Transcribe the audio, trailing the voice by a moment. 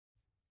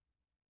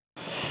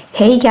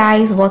Hey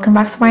guys, welcome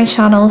back to my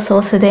channel.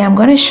 So today I'm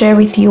going to share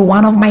with you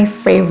one of my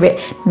favorite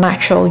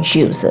natural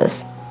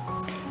juices.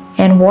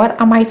 And what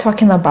am I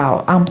talking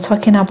about? I'm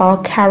talking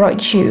about carrot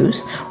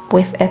juice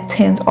with a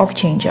tint of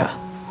ginger.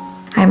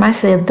 I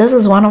must say this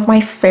is one of my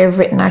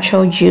favorite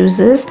natural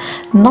juices.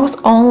 Not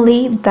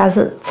only does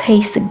it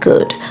taste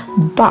good,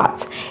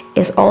 but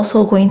it's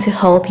also going to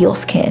help your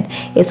skin.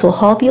 It will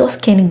help your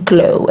skin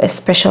glow,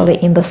 especially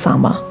in the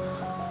summer.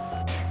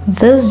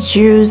 This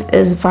juice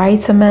is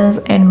vitamins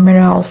and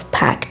minerals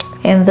packed,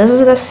 and this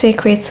is the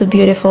secret to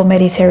beautiful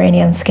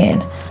Mediterranean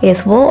skin.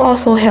 It will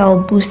also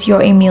help boost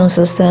your immune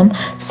system.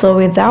 So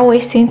without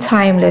wasting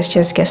time, let's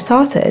just get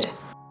started.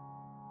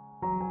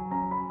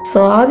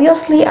 So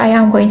obviously I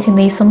am going to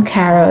need some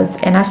carrots,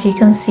 and as you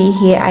can see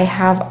here I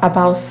have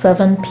about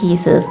 7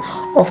 pieces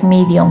of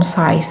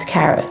medium-sized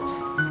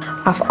carrots.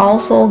 I've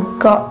also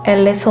got a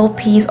little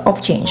piece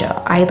of ginger.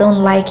 I don't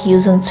like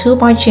using too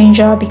much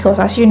ginger because,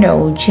 as you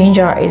know,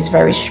 ginger is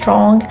very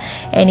strong,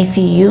 and if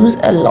you use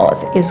a lot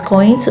it's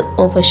going to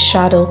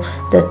overshadow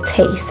the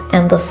taste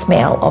and the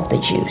smell of the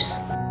juice.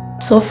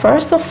 So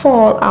first of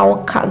all, I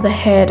will cut the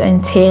head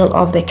and tail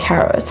of the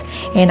carrot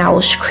and I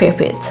will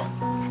scrape it.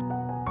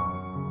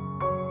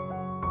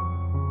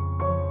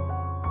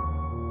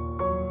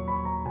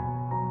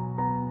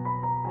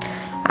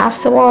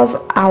 Afterwards,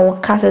 I will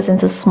cut it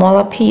into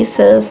smaller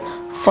pieces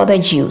for the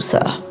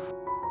juicer.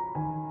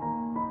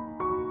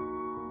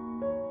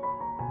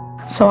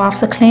 So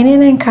after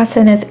cleaning and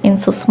cutting it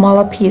into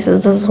smaller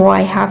pieces, this is what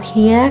I have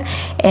here,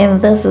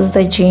 and this is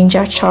the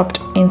ginger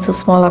chopped into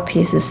smaller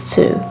pieces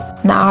too.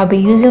 Now I'll be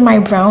using my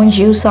Braun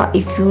juicer.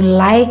 If you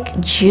like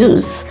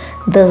juice,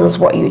 this is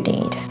what you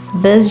need.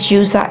 This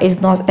juicer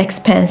is not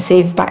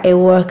expensive, but it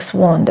works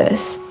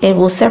wonders. It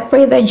will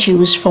separate the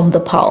juice from the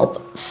pulp.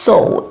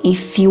 So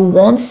if you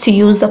want to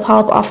use the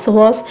pulp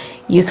afterwards,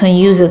 you can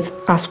use it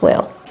as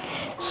well.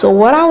 So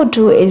what I'll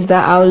do is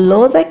that I'll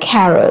load the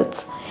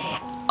carrot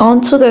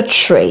onto the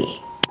tray.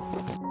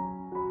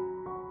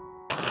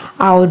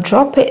 I'll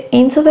drop it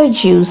into the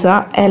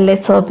juicer a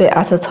little bit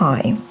at a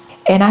time.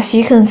 And as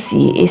you can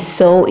see, it's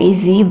so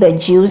easy. The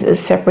juice is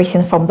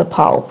separating from the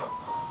pulp.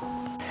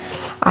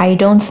 I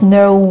don't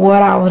know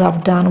what I would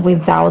have done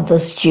without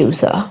this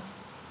juicer.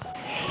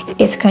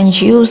 It can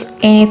juice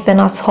anything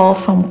at all,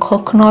 from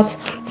coconuts,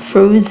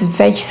 fruits,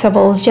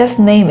 vegetables, just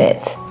name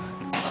it.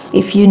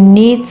 If you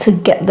need to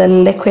get the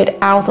liquid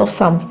out of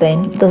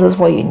something, this is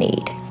what you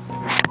need.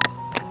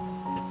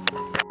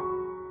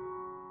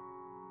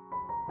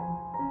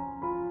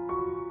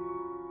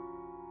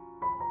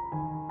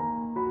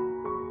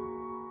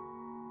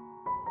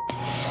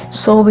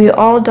 So we're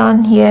all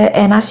done here,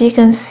 and as you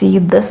can see,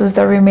 this is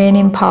the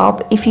remaining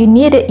pulp. If you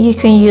need it, you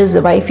can use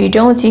it, but if you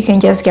don't, you can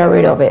just get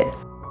rid of it.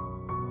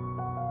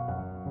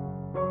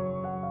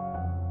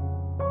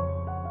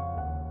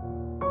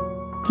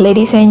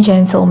 Ladies and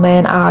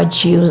gentlemen, our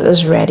juice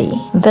is ready.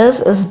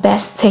 This is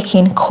best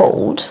taken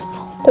cold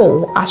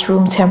or at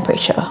room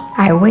temperature.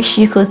 I wish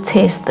you could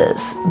taste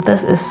this.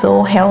 This is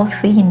so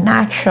healthy,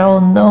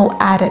 natural, no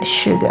added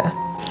sugar.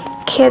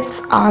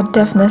 Kids are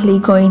definitely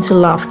going to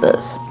love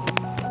this.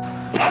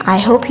 I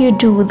hope you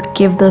do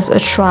give this a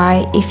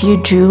try. If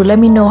you do, let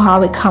me know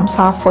how it comes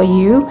out for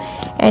you.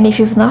 And if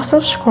you've not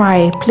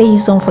subscribed,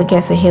 please don't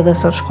forget to hit the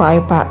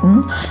subscribe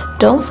button.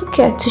 Don't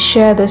forget to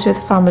share this with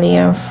family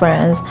and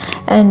friends,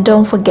 and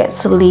don't forget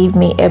to leave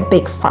me a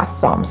big fat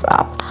thumbs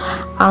up.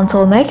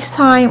 Until next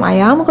time, I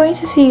am going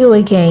to see you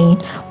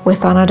again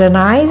with another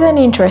nice and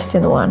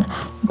interesting one.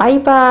 Bye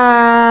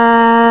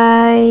bye.